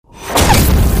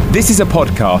This is a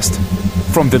podcast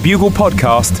from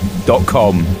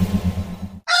thebuglepodcast.com.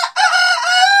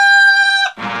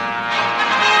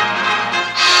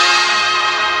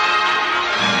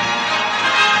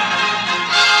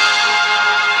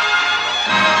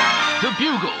 The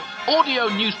Bugle, audio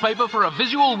newspaper for a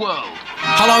visual world.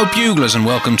 Hello Buglers and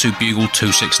welcome to Bugle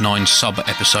 269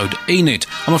 sub-episode Enid.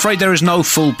 I'm afraid there is no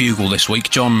full Bugle this week.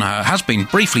 John has been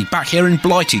briefly back here in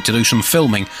Blighty to do some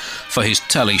filming for his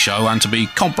telly show and to be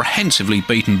comprehensively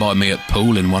beaten by me at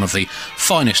pool in one of the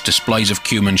finest displays of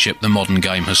cumanship the modern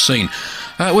game has seen.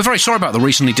 We're very sorry about the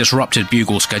recently disrupted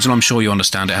Bugle schedule. I'm sure you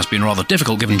understand it has been rather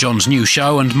difficult given John's new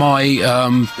show and my,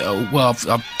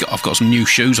 I've got some new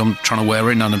shoes I'm trying to wear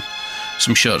in and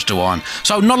some shirts to iron.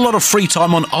 So not a lot of free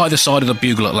time on either side of the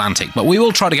Bugle Atlantic, but we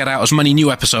will try to get out as many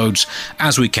new episodes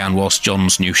as we can whilst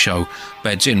John's new show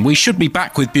beds in. We should be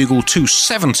back with Bugle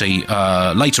 270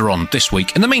 later on this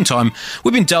week. In the meantime,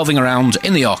 we've been delving around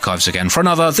in the archives again for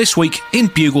another This Week in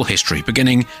Bugle History,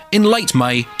 beginning in late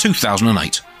May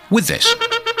 2008 with this.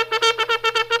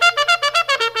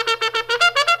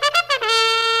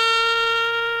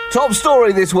 Top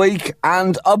story this week,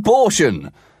 and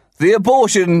abortion. The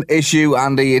abortion issue,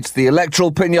 Andy, it's the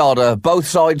electoral pinata. Both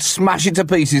sides smash it to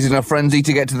pieces in a frenzy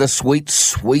to get to the sweet,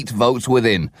 sweet votes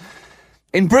within.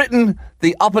 In Britain,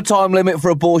 the upper time limit for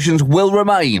abortions will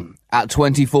remain at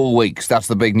 24 weeks. That's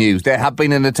the big news. There had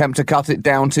been an attempt to cut it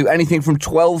down to anything from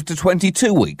 12 to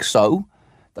 22 weeks, so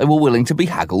they were willing to be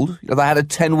haggled. They had a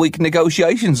 10-week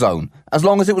negotiation zone. As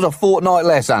long as it was a fortnight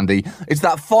less, Andy, it's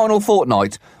that final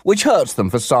fortnight which hurts them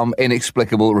for some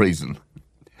inexplicable reason.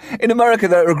 In America,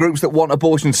 there are groups that want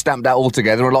abortion stamped out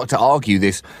altogether and like to argue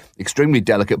this extremely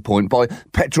delicate point by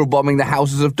petrol-bombing the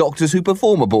houses of doctors who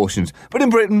perform abortions. But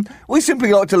in Britain, we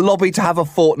simply like to lobby to have a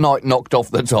fortnight knocked off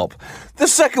the top. The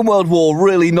Second World War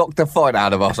really knocked the fight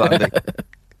out of us, Andy.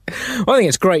 Well, I think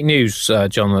it's great news,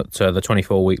 John, that the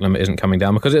 24-week limit isn't coming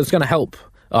down, because it's going to help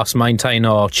us maintain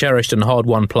our cherished and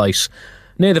hard-won place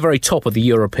near the very top of the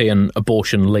European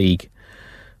Abortion League.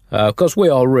 Because we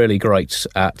are really great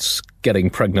at getting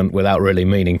pregnant without really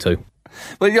meaning to.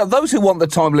 But those who want the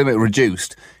time limit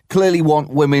reduced clearly want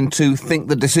women to think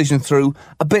the decision through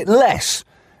a bit less.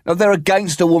 Now, they're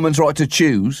against a woman's right to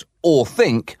choose, or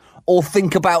think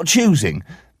about choosing,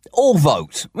 or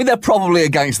vote. I mean, they're probably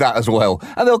against that as well.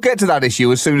 And they'll get to that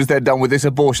issue as soon as they're done with this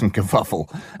abortion kerfuffle.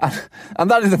 And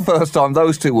that is the first time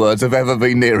those two words have ever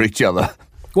been near each other.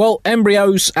 Well,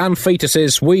 embryos and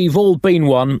fetuses, we've all been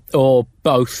one, or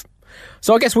both.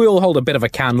 So I guess we all hold a bit of a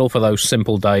candle for those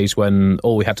simple days when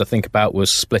all we had to think about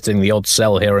was splitting the odd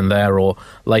cell here and there, or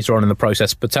later on in the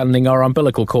process pretending our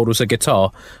umbilical cord was a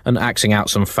guitar and axing out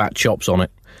some fat chops on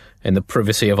it in the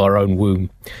privacy of our own womb.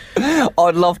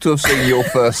 I'd love to have seen your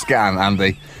first scan,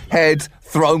 Andy. Head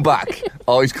thrown back,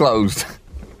 eyes closed.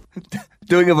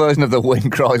 Doing a version of the Wind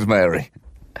Cries Mary.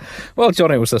 Well,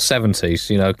 John, it was the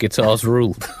 70s, guitars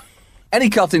ruled. Any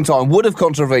cut in time would have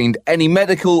contravened any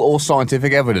medical or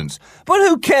scientific evidence. But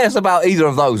who cares about either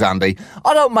of those, Andy?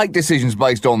 I don't make decisions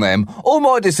based on them. All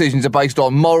my decisions are based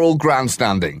on moral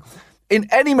grandstanding. In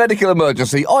any medical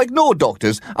emergency, I ignore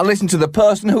doctors and listen to the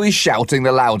person who is shouting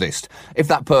the loudest. If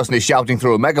that person is shouting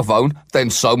through a megaphone, then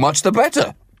so much the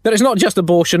better. But it's not just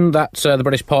abortion that the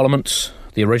British Parliament,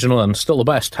 the original and still the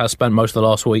best, has spent most of the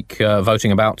last week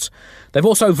voting about. They've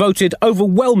also voted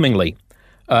overwhelmingly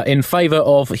in favour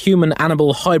of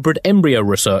human-animal hybrid embryo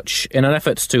research in an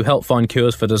effort to help find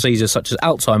cures for diseases such as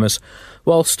Alzheimer's,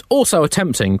 whilst also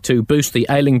attempting to boost the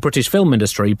ailing British film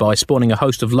industry by spawning a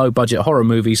host of low-budget horror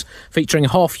movies featuring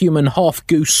half-human,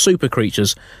 half-goose super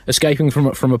creatures escaping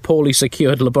from a poorly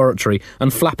secured laboratory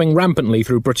and flapping rampantly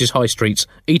through British high streets,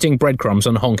 eating breadcrumbs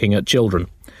and honking at children.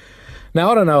 Now,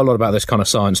 I don't know a lot about this kind of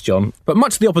science, John, but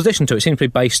much of the opposition to it seems to be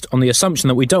based on the assumption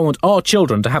that we don't want our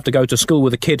children to have to go to school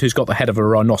with a kid who's got the head of a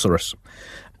rhinoceros.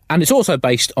 And it's also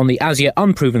based on the as-yet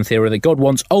unproven theory that God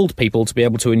wants old people to be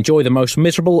able to enjoy the most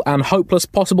miserable and hopeless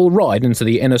possible ride into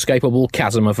the inescapable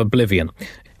chasm of oblivion.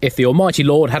 If the Almighty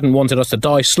Lord hadn't wanted us to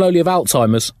die slowly of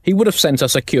Alzheimer's, he would have sent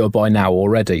us a cure by now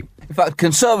already. In fact,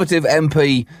 Conservative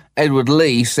MP Edward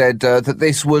Lee said that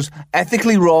this was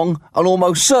ethically wrong and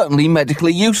almost certainly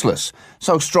medically useless.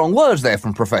 So strong words there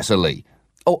from Professor Lee.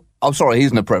 Oh, I'm sorry, he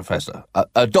isn't a professor.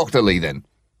 Dr. Lee, then.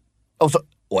 Oh, so,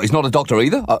 well, he's not a doctor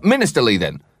either? Minister Lee,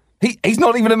 then. He's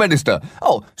not even a minister.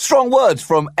 Oh, strong words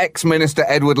from ex-Minister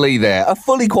Edward Lee there. A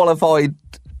fully qualified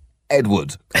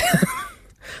Edward.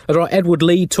 That's right, Edward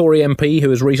Lee, Tory MP, who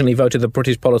has recently voted the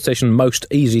British politician most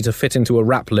easy to fit into a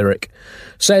rap lyric,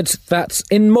 said that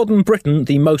in modern Britain,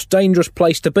 the most dangerous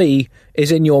place to be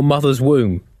is in your mother's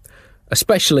womb,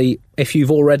 especially if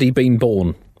you've already been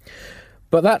born.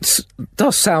 But that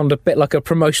does sound a bit like a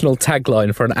promotional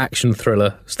tagline for an action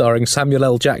thriller starring Samuel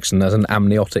L. Jackson as an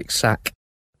amniotic sac.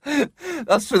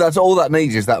 That's true. That's all that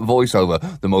needs is that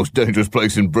voiceover. The most dangerous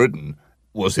place in Britain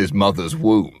was his mother's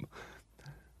womb.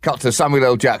 Cut to Samuel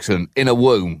L. Jackson in a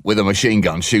womb with a machine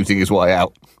gun shooting his way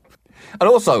out. And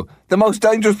also, the most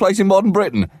dangerous place in modern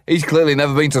Britain. He's clearly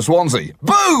never been to Swansea.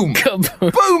 Boom!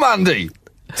 Boom, Andy!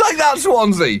 Take that,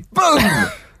 Swansea! Boom!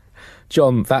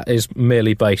 John, that is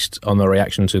merely based on the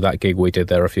reaction to that gig we did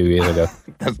there a few years ago.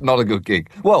 That's not a good gig.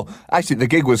 Well, actually, the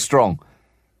gig was strong.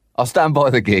 I'll stand by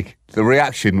the gig. The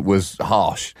reaction was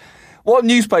harsh. One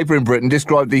newspaper in Britain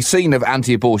described the scene of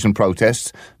anti-abortion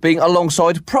protests being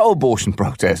alongside pro-abortion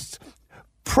protests.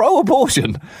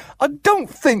 Pro-abortion? I don't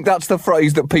think that's the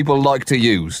phrase that people like to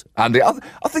use, Andy. I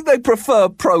think they prefer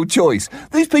pro-choice.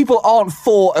 These people aren't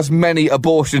for as many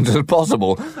abortions as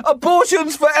possible.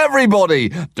 Abortions for everybody!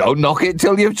 Don't knock it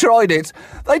till you've tried it.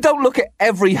 They don't look at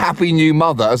every happy new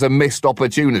mother as a missed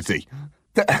opportunity.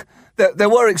 There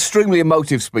were extremely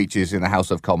emotive speeches in the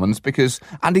House of Commons because,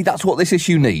 Andy, that's what this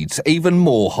issue needs, even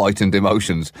more heightened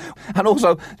emotions. And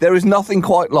also, there is nothing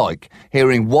quite like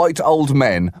hearing white old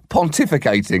men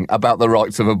pontificating about the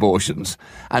rights of abortions.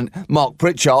 And Mark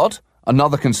Pritchard,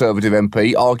 another Conservative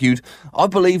MP, argued, "I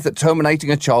believe that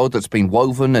terminating a child that's been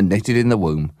woven and knitted in the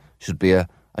womb should be a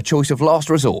choice of last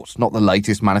resort, not the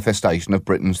latest manifestation of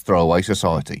Britain's throwaway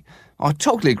society." I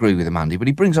totally agree with him, Andy, but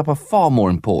he brings up a far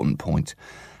more important point.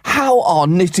 How are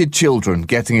knitted children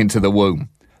getting into the womb?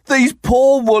 These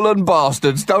poor woolen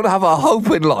bastards don't have a hope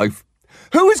in life.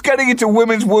 Who is getting into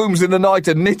women's wombs in the night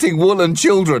and knitting woolen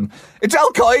children? It's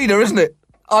Al-Qaeda, isn't it?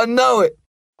 I know it.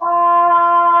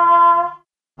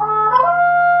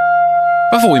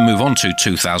 Before we move on to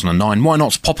 2009, why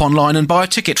not pop online and buy a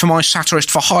ticket for my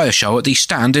Satirist for Hire show at the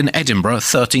Stand in Edinburgh,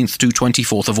 13th to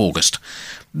 24th of August?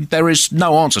 There is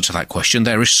no answer to that question.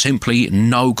 There is simply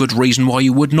no good reason why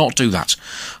you would not do that,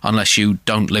 unless you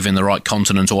don't live in the right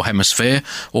continent or hemisphere,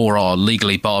 or are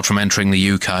legally barred from entering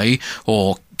the UK,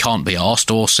 or can't be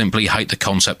asked, or simply hate the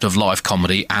concept of live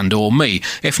comedy and or me.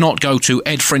 If not, go to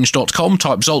edfringe.com,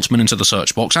 type Zaltzman into the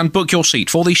search box and book your seat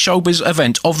for the showbiz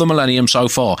event of the millennium so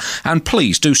far. And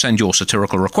please do send your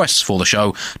satirical requests for the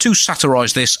show to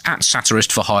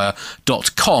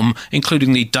satirisethis@satiristforhire.com,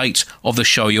 including the date of the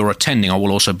show you're attending. I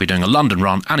will also be doing a London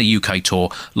run and a UK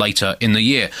tour later in the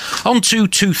year. On to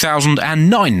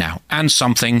 2009 now, and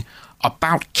something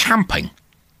about camping,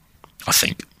 I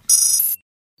think.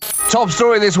 Top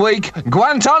story this week,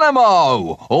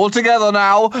 Guantanamo! All together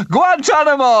now,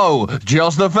 Guantanamo!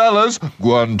 Just the fellas,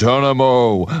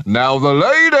 Guantanamo! Now the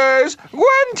ladies,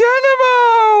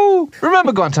 Guantanamo!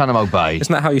 Remember Guantanamo Bay?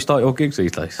 Isn't that how you start your gigs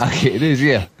these days? It is,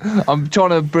 yeah. I'm trying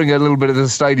to bring a little bit of the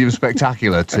stadium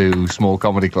spectacular to small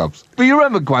comedy clubs. But you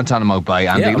remember Guantanamo Bay,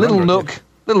 Andy? Yeah, Little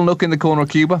nook in the corner of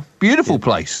Cuba. Beautiful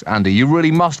place, Andy. You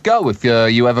really must go if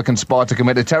you ever conspire to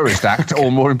commit a terrorist act,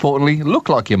 or more importantly, look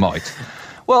like you might.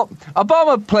 Well,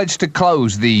 Obama pledged to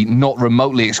close the not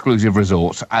remotely exclusive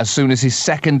resort as soon as his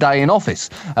second day in office,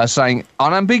 saying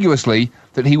unambiguously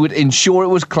that he would ensure it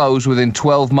was closed within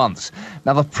 12 months.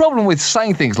 Now, the problem with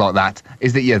saying things like that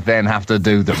is that you then have to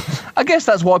do them. I guess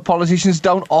that's why politicians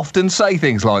don't often say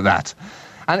things like that.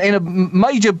 And in a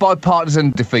major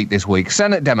bipartisan defeat this week,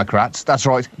 Senate Democrats, that's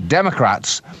right,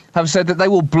 Democrats, have said that they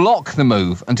will block the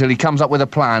move until he comes up with a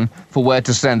plan for where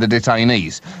to send the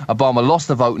detainees. Obama lost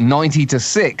the vote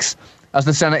 90-6 as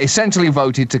the Senate essentially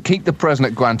voted to keep the prison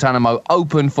at Guantanamo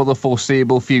open for the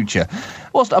foreseeable future.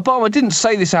 Whilst Obama didn't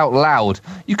say this out loud,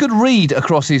 you could read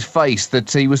across his face that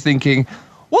he was thinking,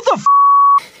 what the f***?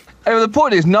 Anyway, the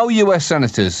point is, no US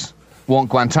senators want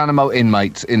Guantanamo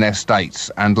inmates in their states.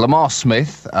 And Lamar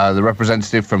Smith, the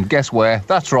representative from guess where?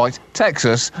 That's right,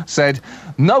 Texas, said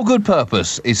no good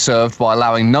purpose is served by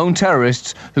allowing known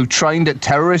terrorists who trained at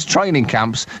terrorist training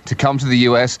camps to come to the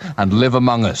US and live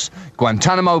among us.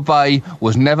 Guantanamo Bay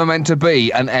was never meant to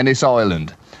be an Ennis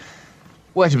Island.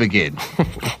 Where to begin?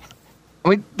 I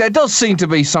mean, there does seem to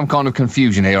be some kind of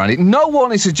confusion here, Andy. No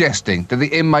one is suggesting that the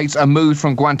inmates are moved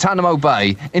from Guantanamo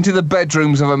Bay into the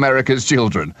bedrooms of America's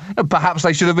children. Perhaps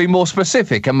they should have been more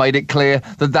specific and made it clear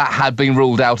that that had been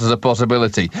ruled out as a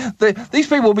possibility. These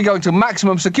people will be going to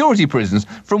maximum security prisons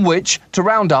from which, to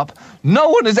round up, no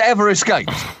one has ever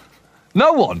escaped.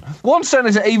 No one. One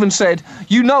senator even said,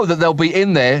 you know that they'll be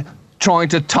in there trying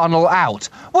to tunnel out.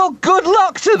 Well, good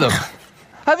luck to them.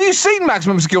 Have you seen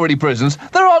maximum security prisons?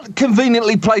 There aren't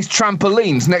conveniently placed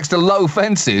trampolines next to low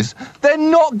fences. They're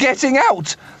not getting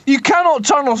out. You cannot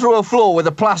tunnel through a floor with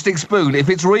a plastic spoon if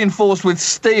it's reinforced with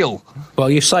steel.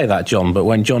 Well, you say that, John, but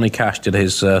when Johnny Cash did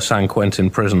his San Quentin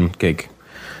prison gig,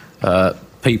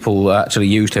 people actually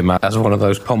used him as one of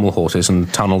those pommel horses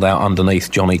and tunnelled out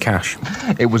underneath Johnny Cash.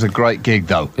 It was a great gig,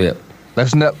 though. Yeah.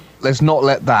 Let's not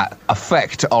let that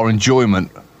affect our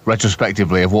enjoyment,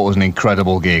 retrospectively, of what was an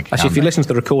incredible gig. Actually, if you listen to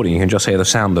the recording, you can just hear the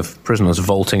sound of prisoners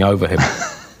vaulting over him.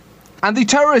 And the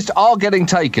terrorists are getting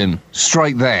taken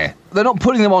straight there. They're not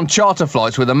putting them on charter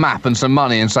flights with a map and some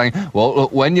money and saying, well,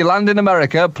 look, when you land in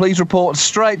America, please report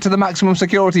straight to the maximum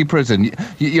security prison.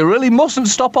 You really mustn't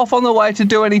stop off on the way to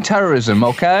do any terrorism,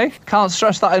 OK? Can't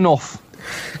stress that enough.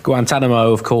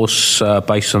 Guantanamo, of course,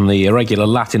 based on the irregular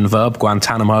Latin verb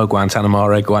Guantanamo,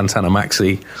 Guantanamare,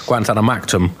 Guantanamaxi,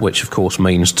 Guantanamactum, which of course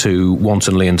means to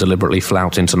wantonly and deliberately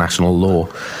flout international law.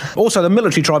 Also, the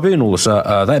military tribunals,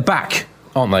 they're back,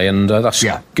 aren't they? And that's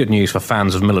good news for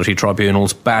fans of military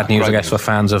tribunals, bad news, I guess, for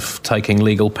fans of taking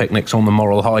legal picnics on the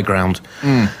moral high ground.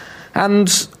 And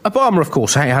Obama, of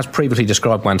course, has previously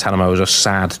described Guantanamo as a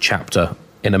sad chapter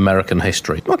in American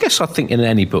history. Well, I think in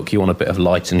any book you want a bit of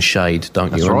light and shade,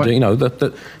 don't you? That's right. And, you know,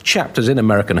 the chapters in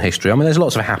American history, I mean, there's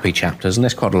lots of happy chapters and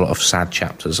there's quite a lot of sad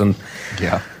chapters. And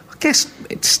I guess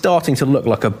it's starting to look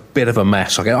like a bit of a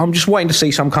mess. I'm just waiting to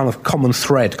see some kind of common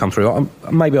thread come through.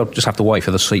 Maybe I'll just have to wait for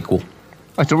the sequel.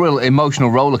 It's a real emotional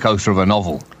rollercoaster of a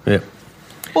novel. Yeah.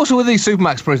 Also, with these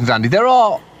Supermax prisons, Andy, there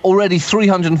are already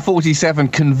 347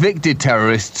 convicted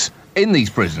terrorists in these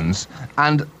prisons,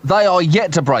 and they are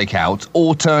yet to break out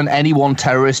or turn any one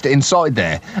terrorist inside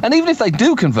there. And even if they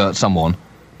do convert someone,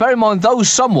 bear in mind those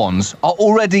someones are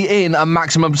already in a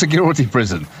maximum security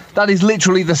prison. That is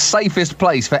literally the safest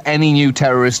place for any new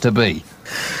terrorist to be.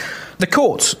 The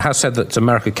court has said that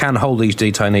America can hold these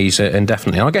detainees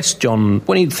indefinitely. And I guess, John,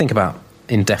 when you think about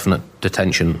indefinite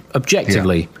detention,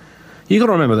 objectively, you've got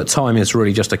to remember that time is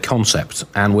really just a concept,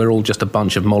 and we're all just a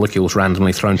bunch of molecules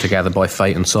randomly thrown together by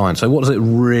fate and science. So what does it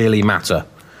really matter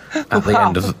at the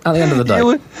end of the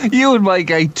day? You would make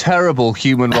a terrible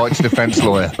human rights defence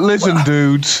lawyer. Listen,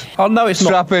 dudes. Oh, no, it's not.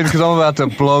 Strap in, because I'm about to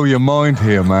blow your mind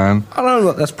here, man. I don't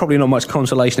know, that's probably not much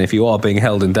consolation if you are being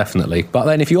held indefinitely. But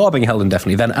then if you are being held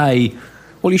indefinitely, then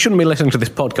well, you shouldn't be listening to this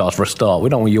podcast for a start. We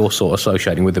don't want your sort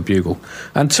associating with the Bugle.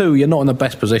 And 2, you're not in the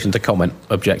best position to comment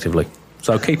objectively.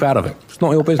 So keep out of it. It's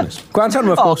not your business.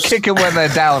 Guantanamo, of course... kick them when they're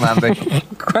down, Andy.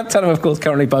 Guantanamo, of course,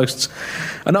 currently boasts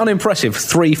an unimpressive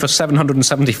 3 for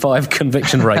 775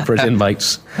 conviction rate for its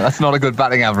inmates. That's not a good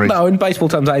batting average. No, in baseball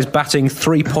terms, that is batting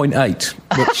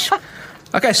 3.8, which...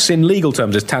 I guess in legal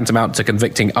terms is tantamount to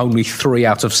convicting only 3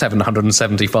 out of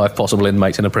 775 possible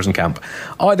inmates in a prison camp.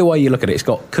 Either way you look at it, it's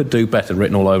got could do better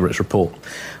written all over its report.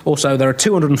 Also, there are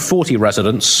 240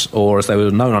 residents, or as they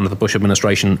were known under the Bush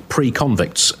administration,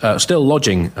 pre-convicts, still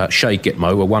lodging at Chez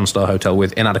Gitmo, a one-star hotel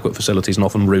with inadequate facilities and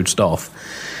often rude staff.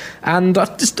 And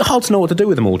it's just hard to know what to do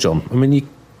with them all, John. I mean,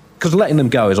 because letting them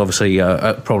go is obviously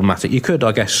problematic. You could,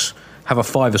 I guess, have a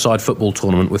 5-a-side football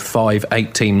tournament with 5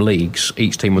 8-team leagues,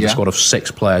 each team with a squad of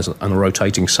 6 players and a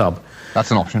rotating sub.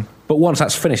 That's an option. But once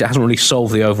that's finished, it hasn't really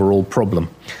solved the overall problem.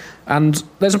 And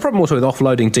there's a problem also with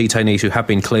offloading detainees who have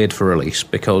been cleared for release,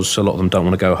 because a lot of them don't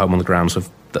want to go home on the grounds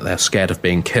that they're scared of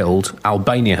being killed.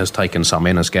 Albania has taken some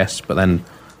in as guests, but then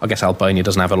I guess Albania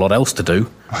doesn't have a lot else to do,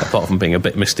 apart from being a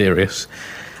bit mysterious.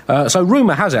 So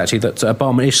rumour has actually that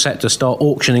Obama is set to start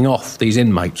auctioning off these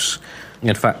inmates.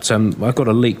 In fact, I've got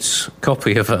a leaked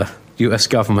copy of a US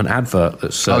government advert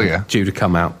that's due to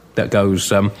come out that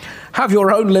goes, have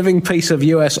your own living piece of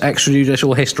US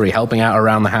extrajudicial history helping out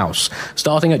around the house,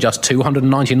 starting at just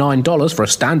 $299 for a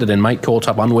standard inmate caught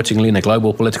up unwittingly in a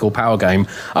global political power game,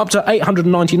 up to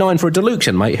 $899 for a deluxe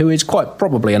inmate who is quite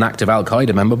probably an active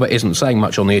Al-Qaeda member but isn't saying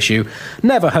much on the issue.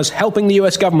 Never has helping the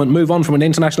US government move on from an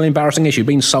internationally embarrassing issue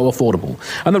been so affordable.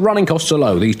 And the running costs are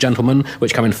low. These gentlemen,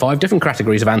 which come in 5 different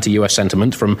categories of anti-US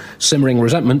sentiment, from simmering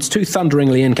resentment to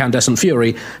thunderingly incandescent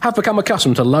fury, have become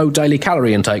accustomed to low daily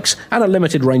calorie intakes and a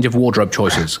limited range of wardrobe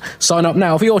choices. Sign up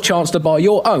now for your chance to buy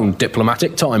your own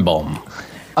diplomatic time bomb.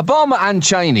 Obama and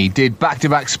Cheney did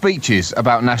back-to-back speeches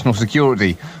about national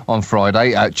security on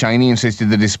Friday. Cheney insisted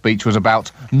that his speech was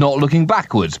about not looking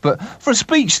backwards, but for a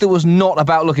speech that was not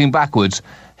about looking backwards,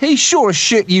 he sure as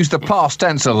shit used the past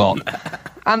tense a lot.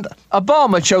 And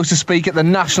Obama chose to speak at the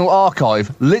National Archive,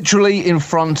 literally in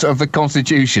front of the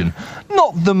Constitution.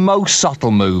 Not the most subtle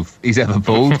move he's ever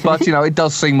pulled, but, you know, it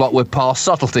does seem like we're past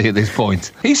subtlety at this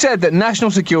point. He said that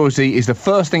national security is the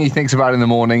first thing he thinks about in the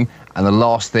morning and the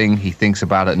last thing he thinks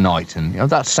about at night. And, you know,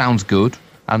 that sounds good,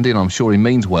 and, you know, I'm sure he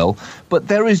means well, but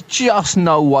there is just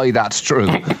no way that's true.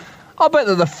 I bet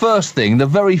that the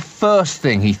very first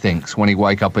thing he thinks when he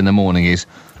wakes up in the morning is,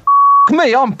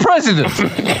 me, I'm president.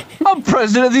 I'm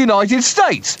president of the United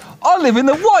States. I live in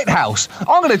the White House.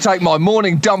 I'm going to take my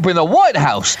morning dump in the White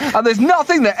House, and there's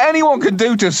nothing that anyone can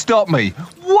do to stop me.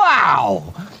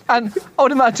 Wow! And I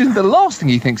would imagine the last thing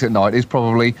he thinks at night is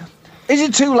probably, is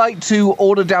it too late to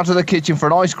order down to the kitchen for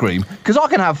an ice cream? Because I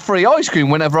can have free ice cream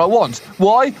whenever I want.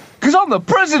 Why? Because I'm the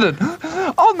president.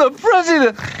 I'm the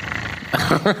president.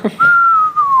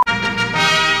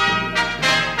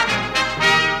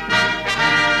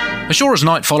 As sure as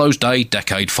night follows day,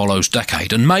 decade follows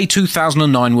decade, and May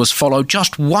 2009 was followed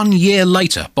just 1 year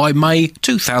later by May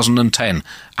 2010,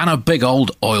 and a big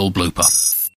old oil blooper.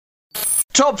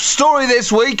 Top story this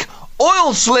week,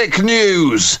 oil slick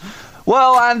news.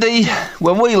 Well, Andy,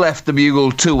 when we left the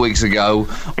Bugle 2 weeks ago,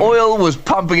 oil was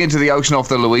pumping into the ocean off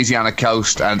the Louisiana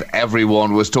coast and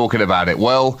everyone was talking about it.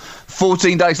 Well,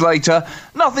 14 days later,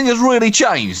 nothing has really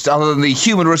changed other than the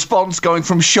human response going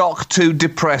from shock to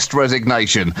depressed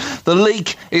resignation. The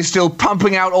leak is still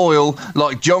pumping out oil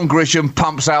like John Grisham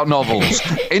pumps out novels,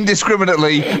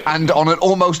 indiscriminately and on an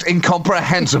almost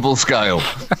incomprehensible scale.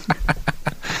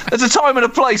 There's a time and a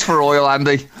place for oil,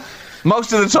 Andy.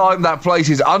 Most of the time, that place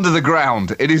is under the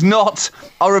ground. It is not,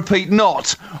 I repeat,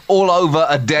 not all over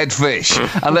a dead fish,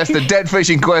 unless the dead fish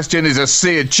in question is a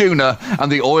seared tuna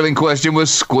and the oil in question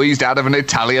was squeezed out of an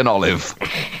Italian olive.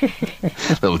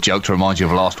 Little joke to remind you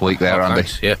of last week there, Andy.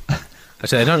 Thanks, yeah. I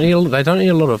say they don't eat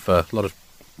a lot of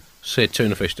seared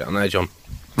tuna fish down there, John.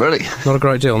 Really? Not a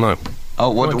great deal, no.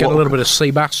 Oh, what? Get a little bit of sea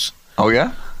bass. Oh,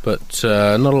 yeah? But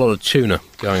not a lot of tuna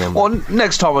going on. Well,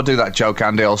 next time I do that joke,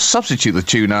 Andy, I'll substitute the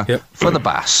tuna for the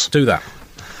bass. Do that.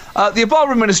 The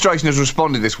Obama administration has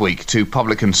responded this week to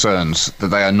public concerns that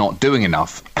they are not doing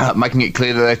enough, making it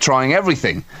clear that they're trying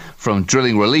everything, from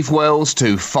drilling relief wells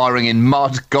to firing in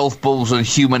mud, golf balls and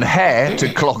human hair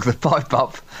to clog the pipe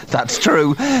up, that's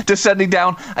true, to sending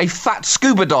down a fat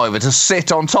scuba diver to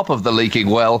sit on top of the leaking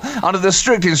well under the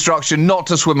strict instruction not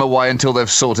to swim away until they've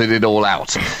sorted it all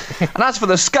out. And as for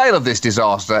the scale of this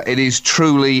disaster, it is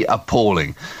truly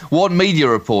appalling. One media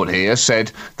report here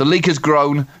said the leak has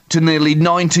grown to nearly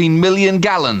 19 million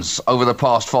gallons over the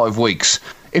past 5 weeks.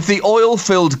 If the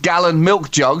oil-filled gallon milk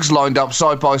jugs lined up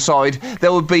side by side,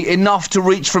 there would be enough to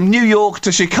reach from New York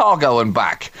to Chicago and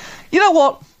back. You know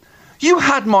what? You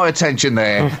had my attention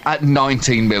there at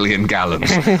 19 million gallons.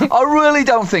 I really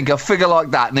don't think a figure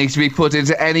like that needs to be put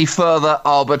into any further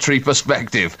arbitrary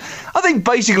perspective. I think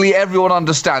basically everyone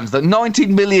understands that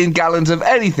 19 million gallons of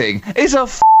anything is a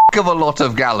of a lot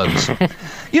of gallons.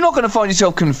 You're not going to find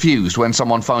yourself confused when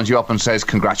someone phones you up and says,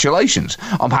 congratulations,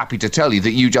 I'm happy to tell you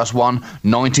that you just won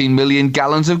 19 million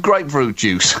gallons of grapefruit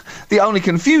juice. The only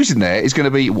confusion there is going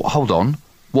to be, hold on,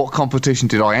 what competition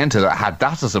did I enter that had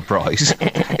that as a prize?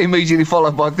 Immediately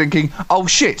followed by thinking, oh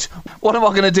shit, what am I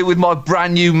going to do with my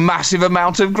brand new massive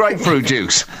amount of grapefruit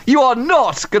juice? You are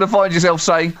not going to find yourself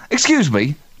saying, excuse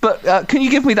me, but can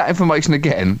you give me that information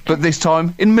again, but this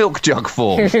time in milk jug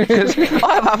form? Because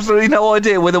I have absolutely no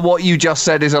idea whether what you just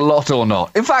said is a lot or not.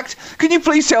 In fact, can you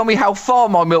please tell me how far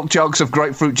my milk jugs of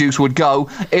grapefruit juice would go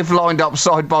if lined up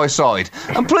side by side?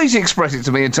 And please express it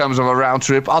to me in terms of a round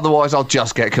trip, otherwise I'll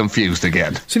just get confused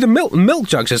again. See, the milk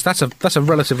jugs, that's a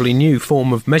relatively new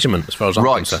form of measurement as far as I'm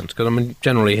concerned. Because, I mean,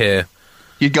 generally here...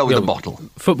 You'd go with a bottle.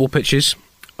 Football pitches.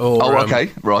 Or,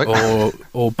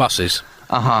 or buses.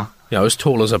 Uh-huh. You know, as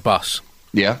tall as a bus.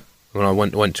 Yeah. When I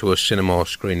went to a cinema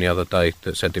screen the other day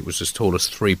that said it was as tall as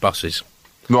 3 buses.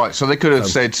 Right, so they could have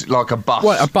said, like, a bus,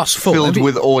 a bus filled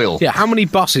with oil. Yeah, how many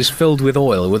buses filled with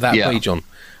oil would that be, John?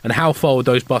 And how far would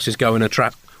those buses go in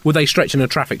would they stretch in a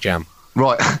traffic jam?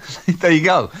 Right, there you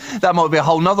go. That might be a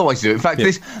whole nother way to do it. In fact,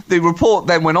 the report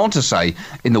then went on to say,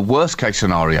 in the worst case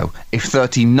scenario, if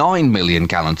 39 million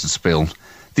gallons had spilled,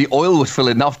 the oil would fill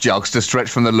enough jugs to stretch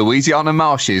from the Louisiana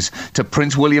marshes to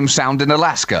Prince William Sound in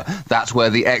Alaska. That's where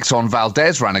the Exxon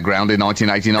Valdez ran aground in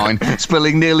 1989,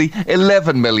 spilling nearly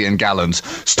 11 million gallons.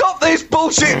 Stop this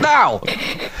bullshit now!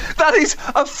 That is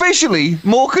officially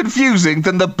more confusing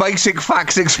than the basic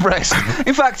facts expressed.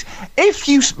 In fact, if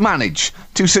you manage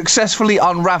to successfully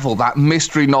unravel that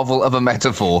mystery novel of a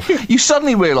metaphor, you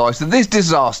suddenly realise that this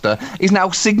disaster is now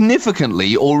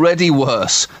significantly already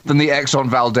worse than the Exxon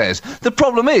Valdez. The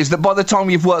problem is that by the time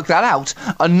you've worked that out,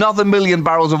 another 1 million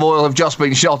barrels of oil have just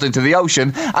been shot into the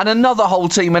ocean, and another whole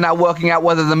team are now working out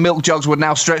whether the milk jugs would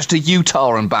now stretch to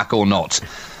Utah and back or not.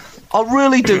 I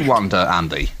really do wonder,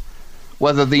 Andy,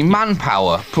 whether the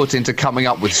manpower put into coming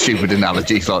up with stupid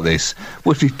analogies like this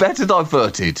would be better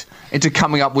diverted into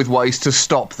coming up with ways to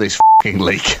stop this f***ing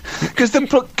leak. Because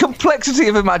the complexity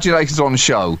of imaginations on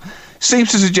show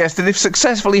seems to suggest that if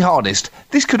successfully harnessed,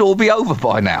 this could all be over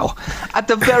by now. At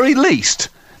the very least,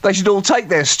 they should all take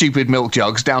their stupid milk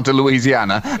jugs down to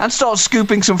Louisiana and start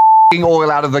scooping some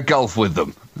oil out of the Gulf with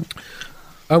them.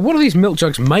 What are these milk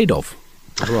jugs made of?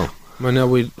 Well,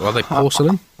 are they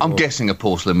porcelain? I'm guessing a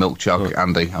porcelain milk jug,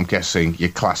 Andy. I'm guessing your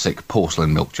classic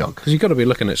porcelain milk jug. Because you've got to be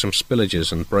looking at some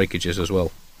spillages and breakages as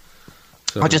well.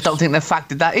 So I just don't think they've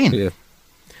factored that in. Yeah.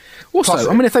 Also, Plus,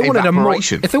 I mean, if they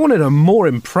wanted a more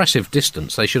impressive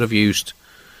distance, they should have used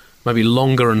maybe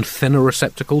longer and thinner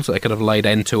receptacles that they could have laid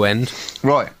end to end.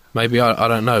 Right. Maybe I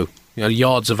don't know.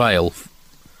 Yards of ale.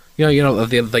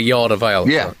 The yard of ale.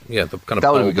 Yeah. Yeah. The kind of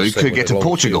that would be good. You could get to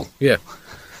Portugal. Yeah.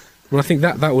 Well, I think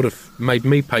that would have made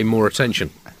me pay more attention.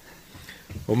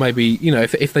 Or maybe,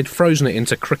 if they'd frozen it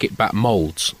into cricket bat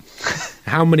moulds,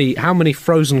 how many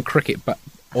frozen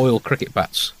oil cricket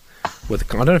bats? I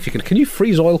don't know if you can. Can you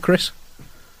freeze oil, Chris?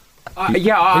 I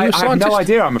have no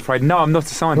idea. I'm afraid. No, I'm not a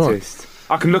scientist. Right.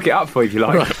 I can look it up for you if you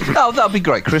like. Right. Oh, that'd be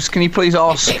great, Chris. Can you please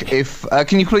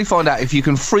can you please find out if you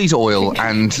can freeze oil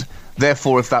and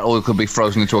therefore if that oil could be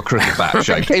frozen into a cricket bat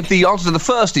shape? If the answer to the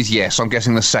first is yes, I'm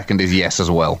guessing the second is yes as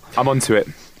well. I'm onto it.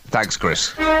 Thanks,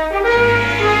 Chris.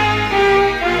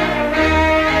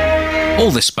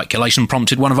 All this speculation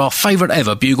prompted one of our favourite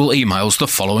ever Bugle emails the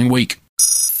following week.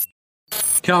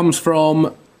 Comes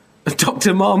from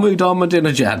Dr. Mahmoud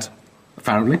Ahmadinejad,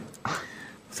 apparently.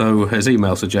 Though his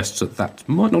email suggests that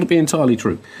might not be entirely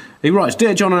true. He writes,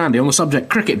 Dear John and Andy, on the subject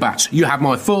cricket bats, you have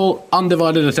my full,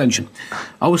 undivided attention.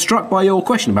 I was struck by your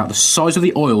question about the size of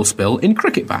the oil spill in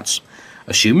cricket bats.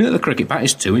 Assuming that the cricket bat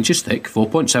is 2 inches thick,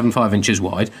 4.75 inches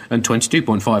wide, and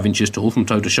 22.5 inches tall from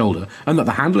toe to shoulder, and that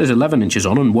the handle is 11 inches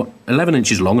long and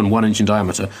 1 inch in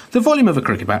diameter, the volume of a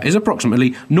cricket bat is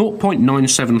approximately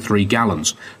 0.973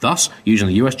 gallons. Thus, using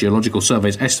the US Geological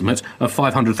Survey's estimate of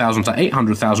 500,000 to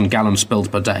 800,000 gallons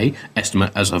spilled per day,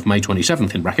 estimate as of May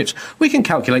 27th in brackets, we can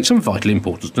calculate some vitally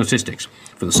important statistics.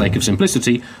 For the sake of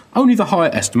simplicity, only the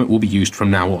higher estimate will be used from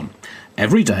now on.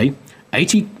 Every day,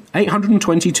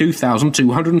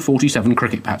 822,247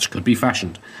 cricket bats could be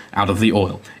fashioned out of the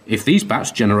oil. If these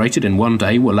bats generated in one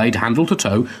day were laid handle to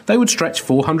toe, they would stretch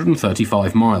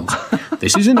 435 miles.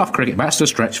 This is enough cricket bats to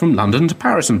stretch from London to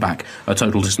Paris and back, a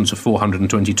total distance of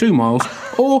 422 miles,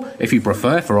 or, if you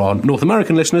prefer for our North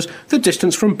American listeners, the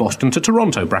distance from Boston to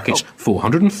Toronto, brackets,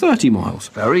 430 miles.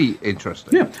 Very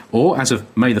interesting. Yeah. Or, as of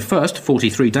May the 1st,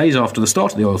 43 days after the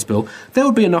start of the oil spill, there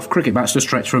would be enough cricket bats to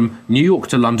stretch from New York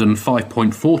to London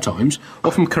 5.4 times,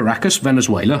 or from Caracas,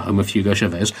 Venezuela, home of Hugo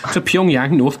Chavez, to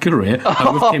Pyongyang, North Korea,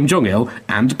 home of Kim Jong-il,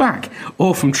 and back,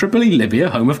 or from Tripoli, Libya,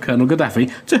 home of Colonel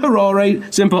Gaddafi, to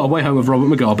Harare, Zimbabwe, home of Robert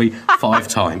Mugabe, 5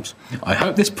 times. I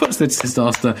hope this puts this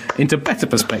disaster into better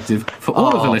perspective for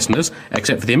all of the listeners,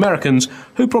 except for the Americans,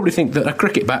 who probably think that a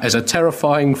cricket bat is a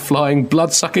terrifying, flying,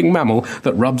 blood-sucking mammal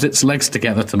that rubs its legs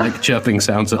together to make chirping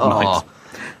sounds at night.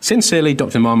 Sincerely,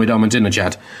 Dr. Mahmoud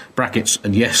Ahmadinejad, brackets,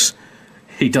 and yes,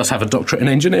 he does have a doctorate in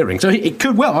engineering. So it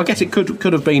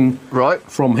could have been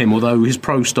from him, although his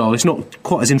prose style is not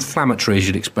quite as inflammatory as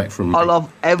you'd expect from I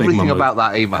love everything about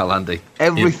that email, Andy.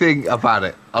 Everything about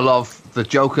it. I love the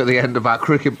joke at the end about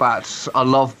cricket bats. I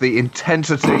love the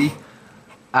intensity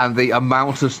and the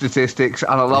amount of statistics,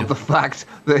 and I love the fact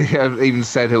that he even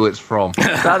said who it's from.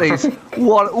 That is,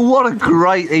 what a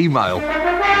great email.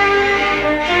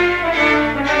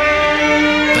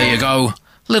 There you go.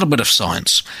 Little bit of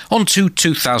science. On to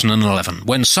 2011,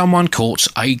 when someone caught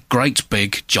a great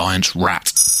big giant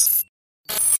rat.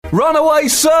 Runaway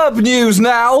Serb news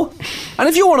now! And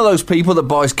if you're one of those people that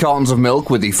buys cartons of milk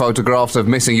with the photographs of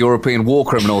missing European war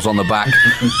criminals on the back,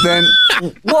 then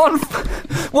one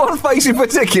face in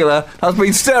particular has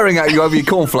been staring at you over your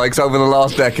cornflakes over the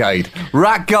last decade.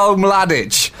 Ratko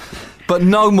Mladic. But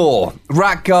no more.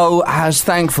 Ratko has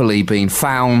thankfully been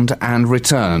found and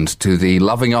returned to the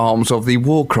loving arms of the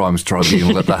War Crimes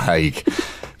Tribunal at The Hague.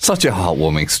 Such a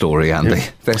heartwarming story, Andy. Yeah.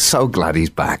 They're so glad he's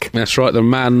back. That's right. The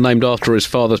man named after his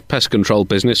father's pest control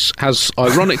business has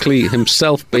ironically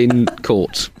himself been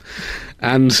caught.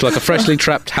 And, like a freshly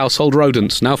trapped household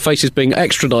rodent, now faces being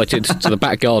extradited to the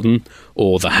back garden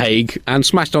or The Hague and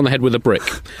smashed on the head with a brick,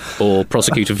 or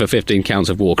prosecuted for 15 counts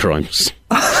of war crimes.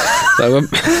 So,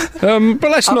 but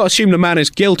let's not assume the man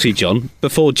is guilty, John,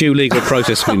 before due legal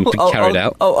process has been carried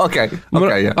out. Okay.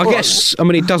 I guess,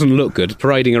 he doesn't look good.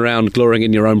 Parading around, glorying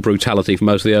in your own brutality for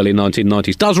most of the early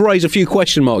 1990s does raise a few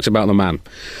question marks about the man.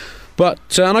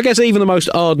 But, and I guess even the most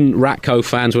ardent Ratko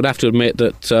fans would have to admit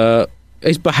that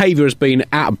his behaviour has been,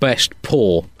 at best,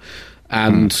 poor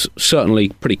and certainly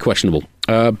pretty questionable.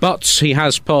 But he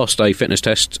has passed a fitness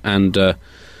test and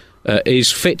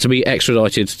is fit to be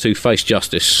extradited to face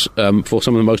justice for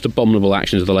some of the most abominable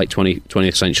actions of the late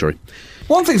 20th century.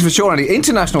 One thing's for sure, Andy,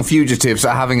 international fugitives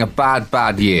are having a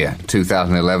bad year,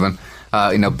 2011.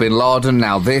 Bin Laden,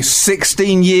 now this,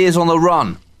 16 years on the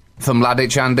run for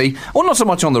Mladic, Andy. Well, not so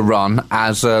much on the run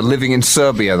as living in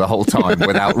Serbia the whole time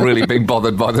without really being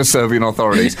bothered by the Serbian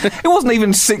authorities. It wasn't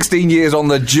even 16 years on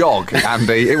the jog,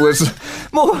 Andy. It was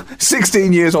more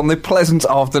 16 years on the pleasant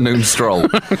afternoon stroll.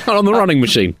 On the running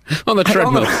machine, on the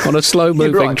treadmill, on a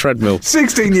slow-moving treadmill.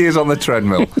 16 years on the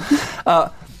treadmill.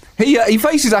 He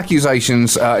faces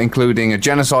accusations, including a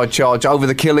genocide charge over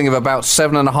the killing of about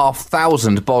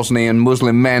 7,500 Bosnian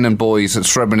Muslim men and boys at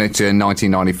Srebrenica in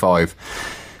 1995.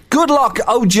 Good luck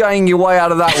OJing your way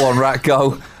out of that one,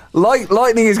 Ratko.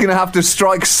 Lightning is going to have to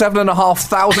strike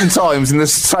 7,500 times in the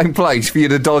same place for you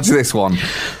to dodge this one.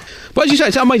 But as you say,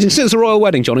 it's amazing. Since the royal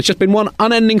wedding, John, it's just been one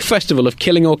unending festival of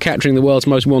killing or capturing the world's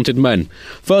most wanted men.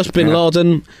 First Bin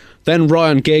Laden, then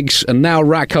Ryan Giggs, and now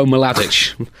Ratko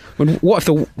Mladic.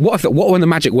 What when the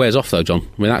magic wears off, though, John?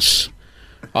 I mean,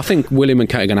 I think William and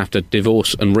Kate are going to have to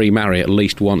divorce and remarry at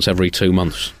least once every 2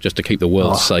 months just to keep the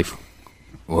world safe.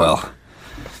 Well,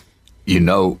 you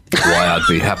know why I'd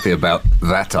be happy about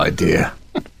that idea.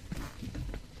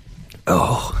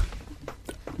 Oh,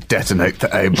 detonate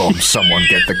the A-bomb, someone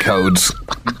get the codes.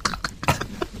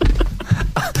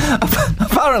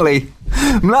 Apparently,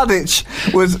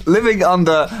 Mladic was living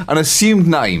under an assumed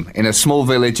name in a small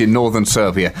village in northern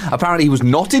Serbia. Apparently he was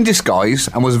not in disguise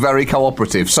and was very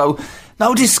cooperative. So,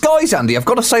 no disguise, Andy. I've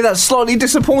got to say that's slightly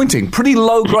disappointing. Pretty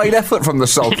low-grade effort from the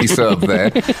sulky Serb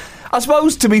there. I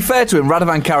suppose, to be fair to him,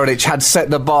 Radovan Karadzic had set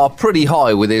the bar pretty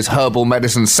high with his herbal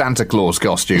medicine Santa Claus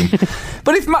costume.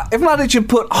 But if Mladic had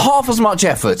put half as much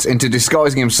effort into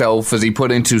disguising himself as he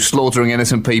put into slaughtering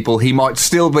innocent people, he might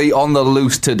still be on the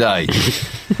loose today.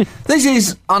 This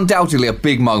is undoubtedly a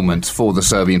big moment for the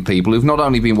Serbian people, who've not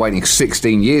only been waiting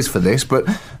 16 years for this, but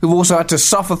who've also had to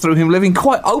suffer through him living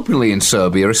quite openly in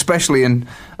Serbia, especially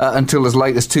until as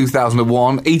late as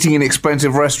 2001, eating in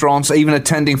expensive restaurants, even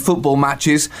attending football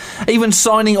matches, even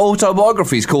signing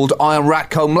autobiographies called I Am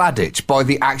Ratko Mladic by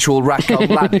the actual Ratko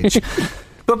Mladic.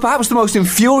 But perhaps the most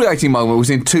infuriating moment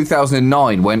was in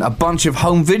 2009 when a bunch of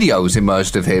home videos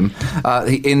emerged of him.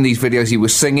 In these videos he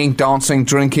was singing, dancing,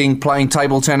 drinking, playing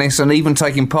table tennis and even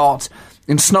taking part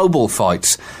in snowball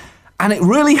fights. And it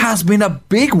really has been a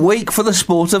big week for the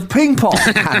sport of ping pong,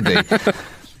 Andy.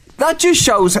 That just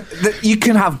shows that you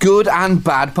can have good and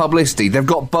bad publicity. They've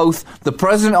got both the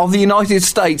President of the United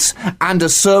States and a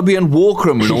Serbian war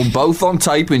criminal both on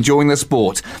tape enjoying the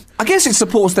sport. I guess it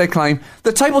supports their claim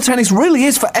that table tennis really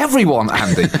is for everyone,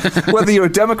 Andy. Whether you're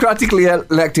a democratically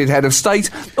elected head of state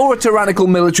or a tyrannical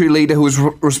military leader who was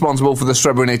responsible for the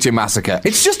Srebrenica massacre.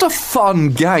 It's just a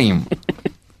fun game.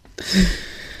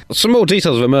 Some more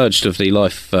details have emerged of the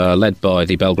life led by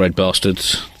the Belgrade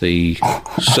bastards, the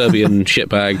Serbian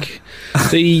shitbag,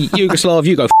 the Yugoslav,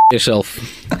 you go yourself.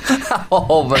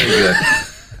 Oh, very good.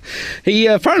 He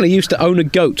apparently used to own a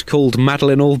goat called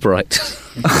Madeleine Albright.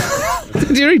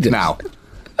 Did you read it? Now,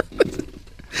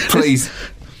 please,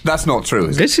 that's not true,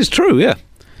 is it? This is true, yeah.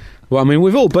 Well, I mean,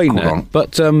 we've all been there, on.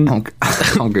 But... I'm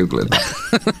Googling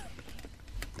that.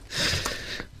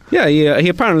 Yeah, he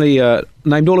apparently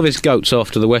named all of his goats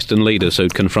after the Western leaders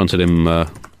who'd confronted him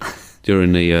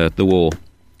during the war.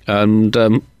 And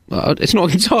it's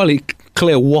not entirely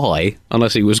clear why,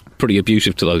 unless he was pretty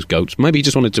abusive to those goats. Maybe he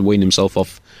just wanted to wean himself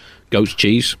off goat's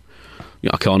cheese.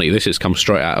 I can't eat this, it's come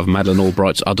straight out of Madeleine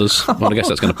Albright's udders. Well, I guess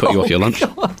that's going to put you off your lunch.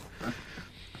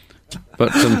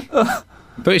 But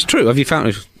it's true, have you found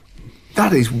it?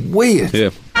 That is weird. Yeah.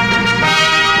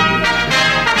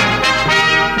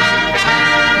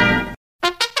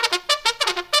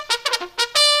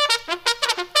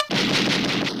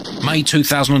 May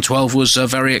 2012 was a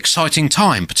very exciting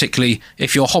time, particularly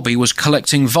if your hobby was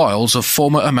collecting vials of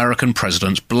former American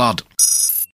president's blood.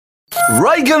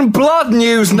 Reagan blood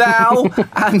news now!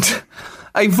 And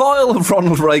a vial of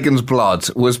Ronald Reagan's blood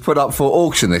was put up for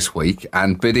auction this week,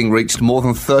 and bidding reached more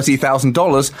than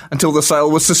 $30,000 until the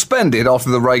sale was suspended after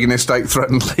the Reagan estate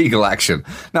threatened legal action.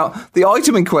 Now, the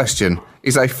item in question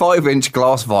is a 5-inch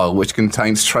glass vial which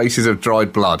contains traces of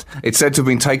dried blood. It's said to have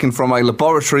been taken from a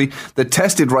laboratory that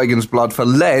tested Reagan's blood for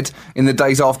lead in the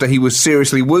days after he was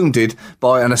seriously wounded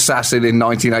by an assassin in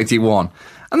 1981.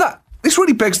 And this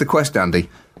really begs the question, Andy.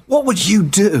 What would you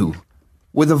do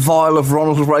with a vial of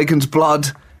Ronald Reagan's blood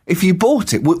if you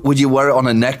bought it? Would you wear it on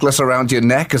a necklace around your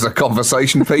neck as a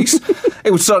conversation piece?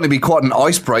 It would certainly be quite an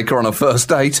icebreaker on a first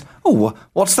date. Oh,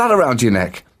 what's that around your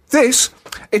neck?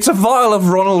 It's a vial of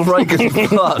Ronald Reagan's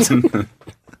blood.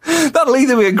 That'll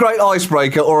either be a great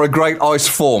icebreaker or a great ice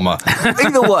former.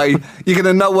 Either way, you're going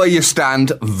to know where you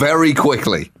stand very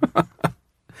quickly.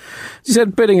 She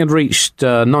said bidding had reached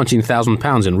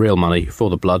 £19,000 in real money for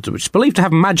the blood, which is believed to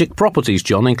have magic properties,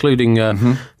 John, including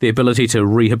the ability to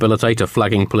rehabilitate a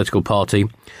flagging political party,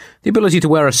 the ability to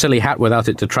wear a silly hat without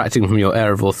it detracting from your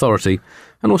air of authority,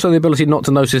 and also the ability not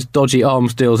to notice dodgy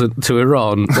arms deals to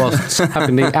Iran, whilst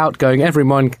having the outgoing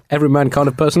everyman kind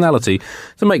of personality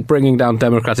to make bringing down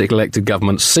democratic elected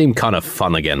governments seem kind of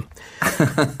fun again.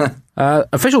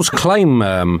 Officials claim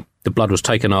the blood was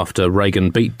taken after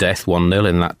Reagan beat death 1-0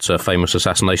 in that famous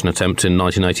assassination attempt in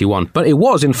 1981. But it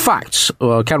was, in fact,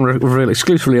 I can reveal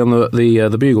exclusively on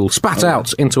the Bugle, spat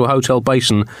out into a hotel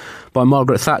basin by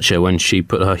Margaret Thatcher when she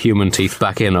put her human teeth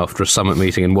back in after a summit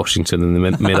meeting in Washington in the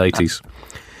mid-80s.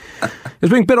 It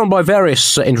was being bid on by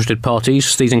various interested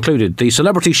parties. These included the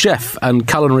celebrity chef and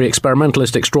culinary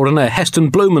experimentalist extraordinaire Heston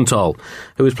Blumenthal,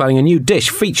 who is planning a new dish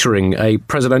featuring a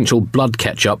presidential blood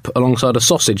ketchup alongside a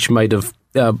sausage made of...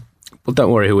 well,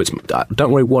 don't worry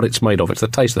what it's made of. It's the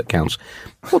taste that counts.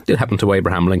 What did happen to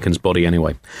Abraham Lincoln's body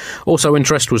anyway? Also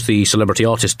interest was the celebrity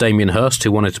artist Damien Hirst,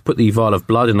 who wanted to put the vial of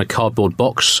blood in a cardboard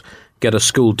box, get a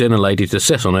school dinner lady to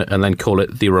sit on it, and then call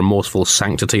it the remorseful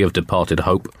sanctity of departed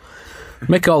hope.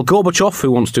 Mikhail Gorbachev,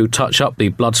 who wants to touch up the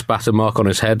blood spatter mark on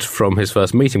his head from his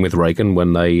first meeting with Reagan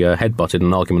when they headbutted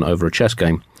an argument over a chess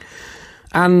game.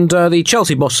 And the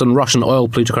Chelsea boss and Russian oil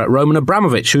plutocrat Roman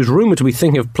Abramovich, who's rumoured to be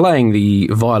thinking of playing the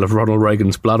vial of Ronald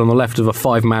Reagan's blood on the left of a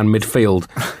 5-man midfield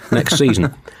next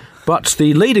season. But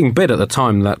the leading bid at the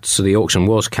time that the auction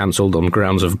was cancelled on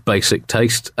grounds of basic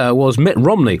taste was Mitt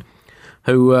Romney,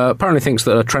 who apparently thinks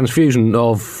that a transfusion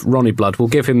of Ronnie blood will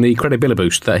give him the credibility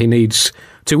boost that he needs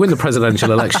to win the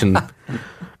presidential election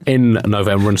in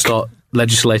November and start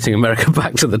legislating America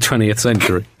back to the 20th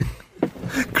century.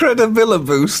 Credibility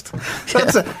boost.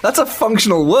 That's a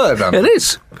functional word, Andy. It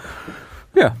is.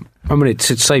 Yeah. I mean, it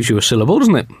saves you a syllable,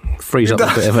 doesn't it? Frees up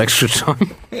a bit of extra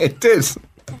time. It is.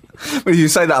 But if you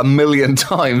say that 1 million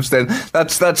times, then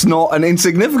that's not an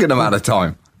insignificant amount of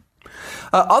time.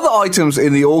 Other items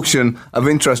in the auction of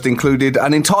interest included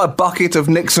an entire bucket of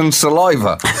Nixon's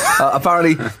saliva.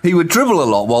 Apparently, he would dribble a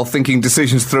lot while thinking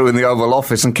decisions through in the Oval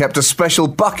Office and kept a special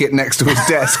bucket next to his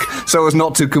desk so as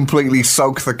not to completely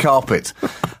soak the carpet.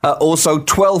 Also,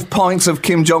 12 pints of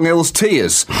Kim Jong-il's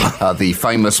tears. The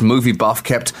famous movie buff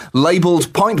kept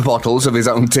labelled pint bottles of his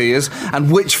own tears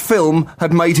and which film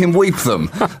had made him weep them.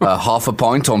 Half a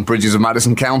pint on Bridges of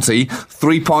Madison County,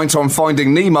 3 pints on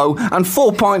Finding Nemo, and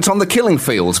 4 pints on The Killing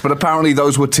Fields, but apparently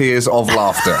those were tears of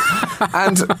laughter.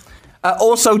 And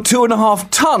also 2.5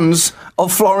 tons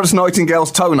of Florence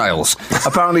Nightingale's toenails.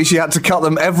 Apparently she had to cut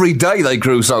them every day, they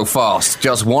grew so fast.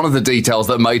 Just one of the details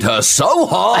that made her so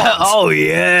hot. Oh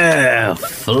yeah,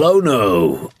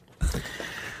 Flono.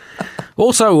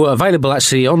 Also available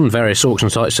actually on various auction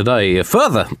sites today.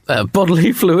 Further,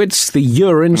 bodily fluids, the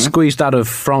urine squeezed out of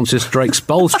Francis Drake's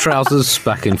Bowles trousers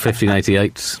back in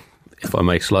 1588. If I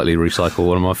may slightly recycle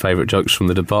one of my favourite jokes from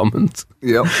the department.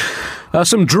 Yep.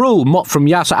 Some drool mopped from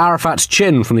Yasser Arafat's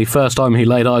chin from the first time he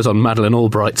laid eyes on Madeleine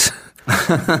Albright.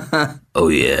 Oh,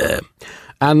 yeah.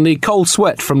 And the cold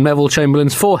sweat from Neville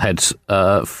Chamberlain's forehead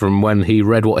from when he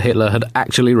read what Hitler had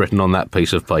actually written on that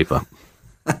piece of paper.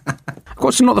 Of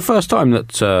course, it's not the first time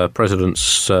that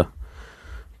President's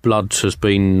blood has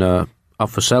been... up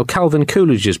for sale. Calvin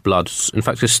Coolidge's blood, in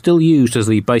fact, is still used as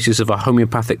the basis of a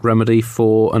homeopathic remedy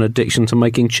for an addiction to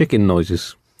making chicken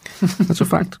noises. That's a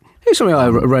fact. Here's something I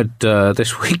read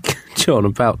this week, John,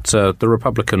 about the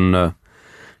Republican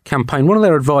campaign. One of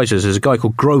their advisors is a guy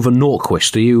called Grover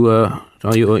Norquist. Are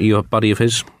you a buddy of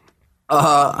his?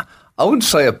 I wouldn't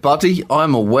say a buddy.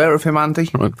 I'm aware of him, Andy.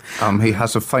 Right. He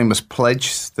has a famous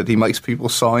pledge that he makes people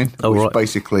sign, which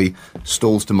basically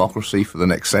stalls democracy for the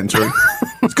next century.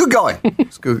 He's a good guy.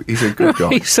 He's a good guy.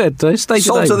 He said his stated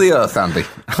salt aim, of the earth, Andy.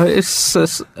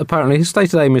 Apparently, his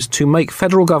stated aim is to make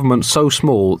federal government so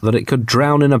small that it could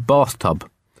drown in a bathtub.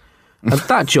 And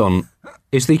that, John,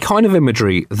 is the kind of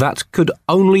imagery that could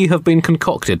only have been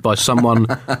concocted by someone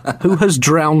who has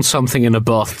drowned something in a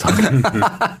bathtub.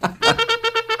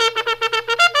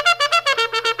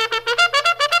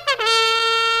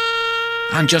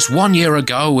 And just 1 year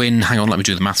ago hang on, let me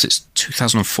do the maths, it's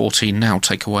 2014 now,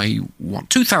 take away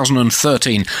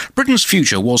 2013, Britain's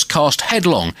future was cast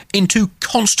headlong into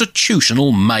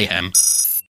constitutional mayhem.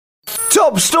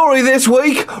 Top story this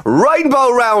week,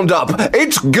 Rainbow Roundup.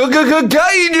 It's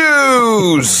gay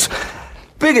news.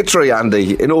 Bigotry,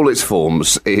 Andy, in all its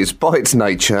forms, is by its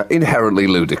nature inherently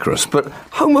ludicrous, but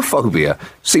homophobia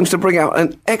seems to bring out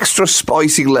an extra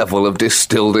spicy level of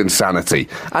distilled insanity,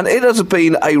 and it has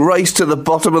been a race to the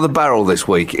bottom of the barrel this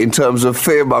week in terms of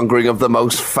fear-mongering of the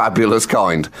most fabulous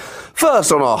kind.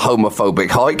 First on our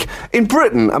homophobic hike, in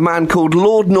Britain, a man called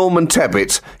Lord Norman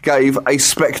Tebbit gave a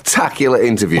spectacular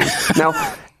interview. Now,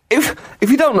 If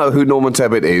you don't know who Norman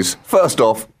Tebbit is, first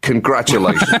off,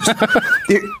 congratulations.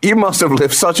 you must have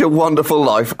lived such a wonderful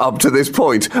life up to this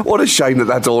point. What a shame that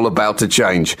that's all about to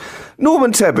change.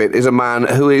 Norman Tebbit is a man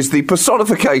who is the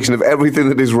personification of everything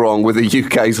that is wrong with the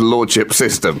UK's lordship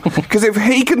system. Because if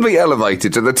he can be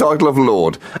elevated to the title of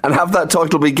Lord and have that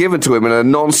title be given to him in a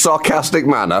non-sarcastic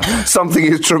manner, something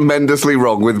is tremendously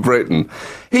wrong with Britain.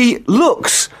 He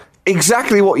looks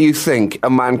exactly what you think a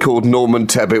man called Norman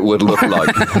Tebbit would look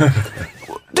like.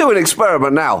 Do an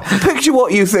experiment now. Picture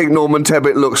what you think Norman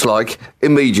Tebbit looks like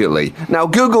immediately. Now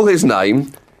Google his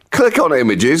name, click on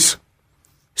images.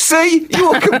 See?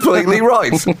 You are completely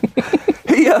right.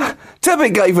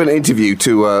 Tebbit gave an interview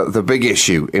to The Big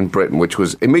Issue in Britain, which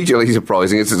was immediately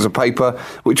surprising, as it's a paper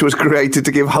which was created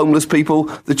to give homeless people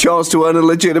the chance to earn a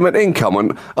legitimate income.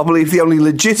 And I believe the only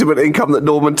legitimate income that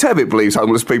Norman Tebbit believes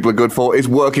homeless people are good for is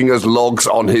working as logs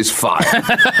on his fire.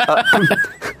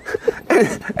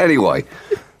 Anyway,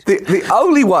 the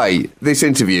only way this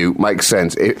interview makes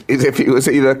sense is if he was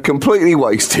either completely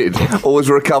wasted or was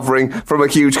recovering from a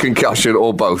huge concussion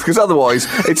or both, because otherwise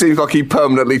it seems like he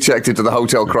permanently checked into the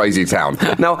Hotel Crazy Town.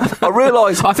 Now, I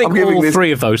realise I think all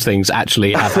three of those things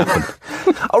actually have happened.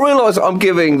 I realise I'm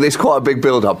giving this quite a big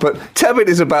build-up, but Tebbit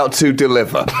is about to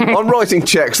deliver. I'm writing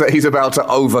cheques that he's about to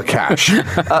overcash.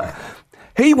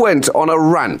 He went on a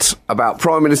rant about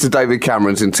Prime Minister David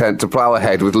Cameron's intent to plough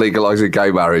ahead with legalising gay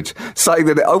marriage, saying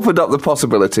that it opened up the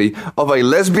possibility of a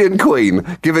lesbian queen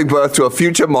giving birth to a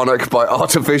future monarch by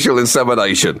artificial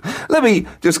insemination. Let me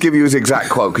just give you his exact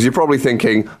quote, because you're probably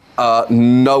thinking,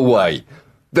 no way.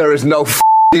 There is no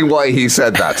f***ing way he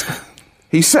said that.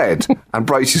 He said, and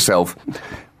brace yourself,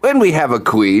 when we have a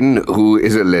queen who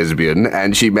is a lesbian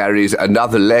and she marries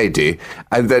another lady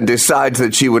and then decides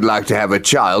that she would like to have a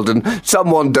child and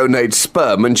someone donates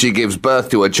sperm and she gives birth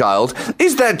to a child,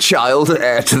 is that child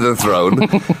heir to the throne?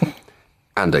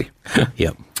 Andy.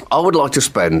 Yep. I would like to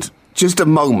spend just a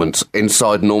moment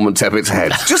inside Norman Tebbit's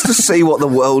head just to see what the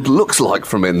world looks like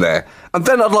from in there. And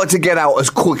then I'd like to get out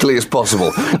as quickly as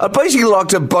possible. I'd basically like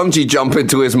to bungee jump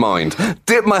into his mind,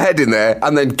 dip my head in there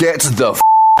and then get the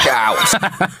out.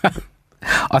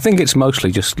 I think it's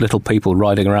mostly just little people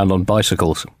riding around on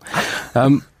bicycles.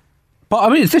 But I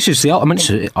mean, this is the. I mean,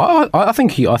 I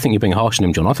think you're being harsh on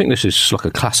him, John. I think this is like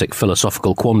a classic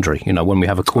philosophical quandary. You know, when we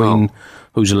have a queen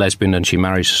who's a lesbian and she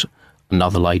marries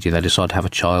another lady, they decide to have a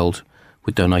child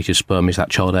with donated sperm. Is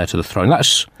that child heir to the throne?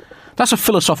 That's a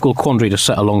philosophical quandary to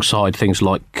set alongside things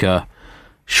like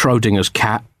Schrodinger's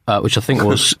cat. Which I think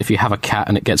was, if you have a cat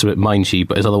and it gets a bit mangy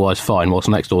but is otherwise fine, whilst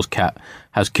next door's cat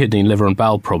has kidney, liver and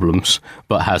bowel problems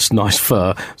but has nice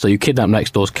fur, so you kidnap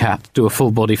next door's cat, do a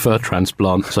full body fur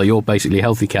transplant, so your basically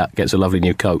healthy cat gets a lovely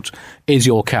new coat. Is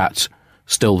your cat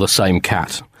still the same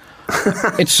cat?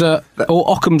 It's or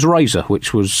Occam's razor,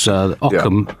 which was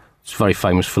Occam. Yeah. It's a very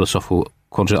famous philosophical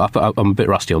quandary. I'm a bit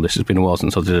rusty on this. It's been a while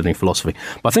since I did any philosophy.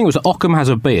 But I think it was that Occam has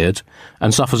a beard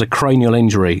and suffers a cranial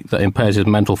injury that impairs his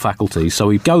mental faculties. So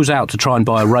he goes out to try and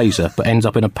buy a razor, but ends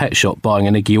up in a pet shop buying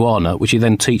an iguana, which he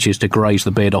then teaches to graze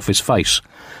the beard off his face,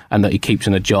 and that he keeps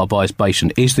in a jar by his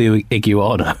basin. Is the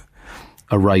iguana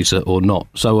a razor or not?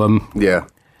 So yeah,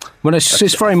 well,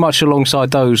 it's very much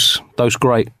alongside those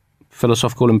great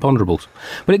philosophical imponderables.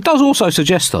 But it does also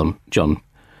suggest, John,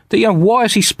 that, you know, why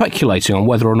is he speculating on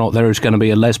whether or not there is going to be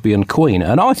a lesbian queen?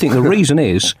 And I think the reason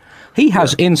is he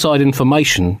has inside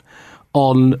information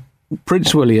on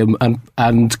Prince William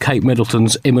and Kate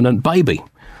Middleton's imminent baby.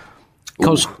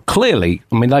 Because clearly,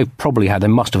 I mean, they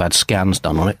must have had scans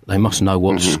done on it. They must know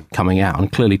what's coming out.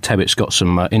 And clearly Tebbit's got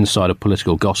some insider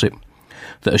political gossip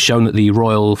that has shown that the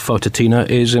royal Fotatina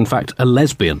is, in fact, a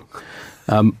lesbian.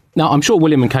 Now, I'm sure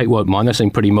William and Kate won't mind. They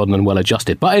seem pretty modern and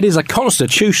well-adjusted. But it is a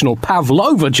constitutional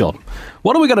pavlova, John.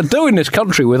 What are we going to do in this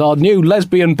country with our new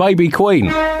lesbian baby queen?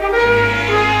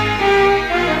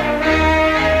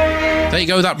 There you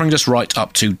go, that brings us right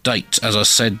up to date. As I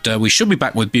said, we should be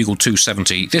back with Bugle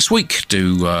 270 this week.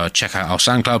 Do check out our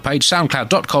SoundCloud page,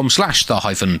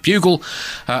 soundcloud.com/the-bugle,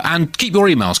 and keep your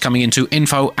emails coming into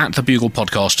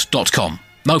info@thebuglepodcast.com.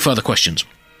 No further questions.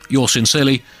 Yours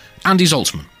sincerely, Andy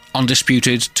Zaltzman,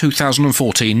 undisputed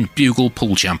 2014 Bugle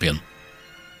Pool Champion.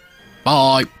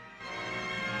 Bye.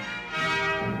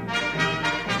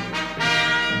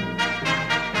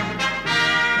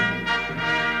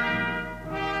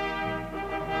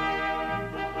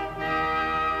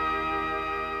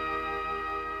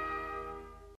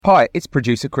 Hi, it's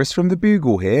producer Chris from The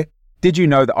Bugle here. Did you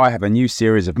know that I have a new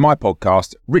series of my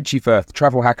podcast, Richie Firth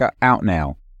Travel Hacker, out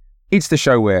now? It's the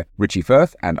show where Richie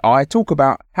Firth and I talk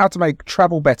about how to make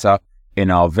travel better in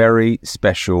our very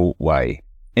special way.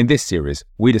 In this series,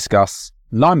 we discuss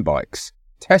Lime bikes,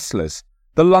 Teslas,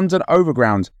 the London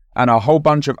Overground, and a whole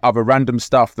bunch of other random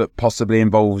stuff that possibly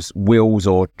involves wheels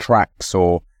or tracks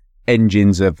or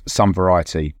engines of some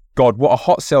variety. God, what a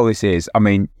hot sell this is. I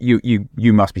mean,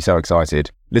 you must be so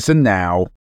excited. Listen now.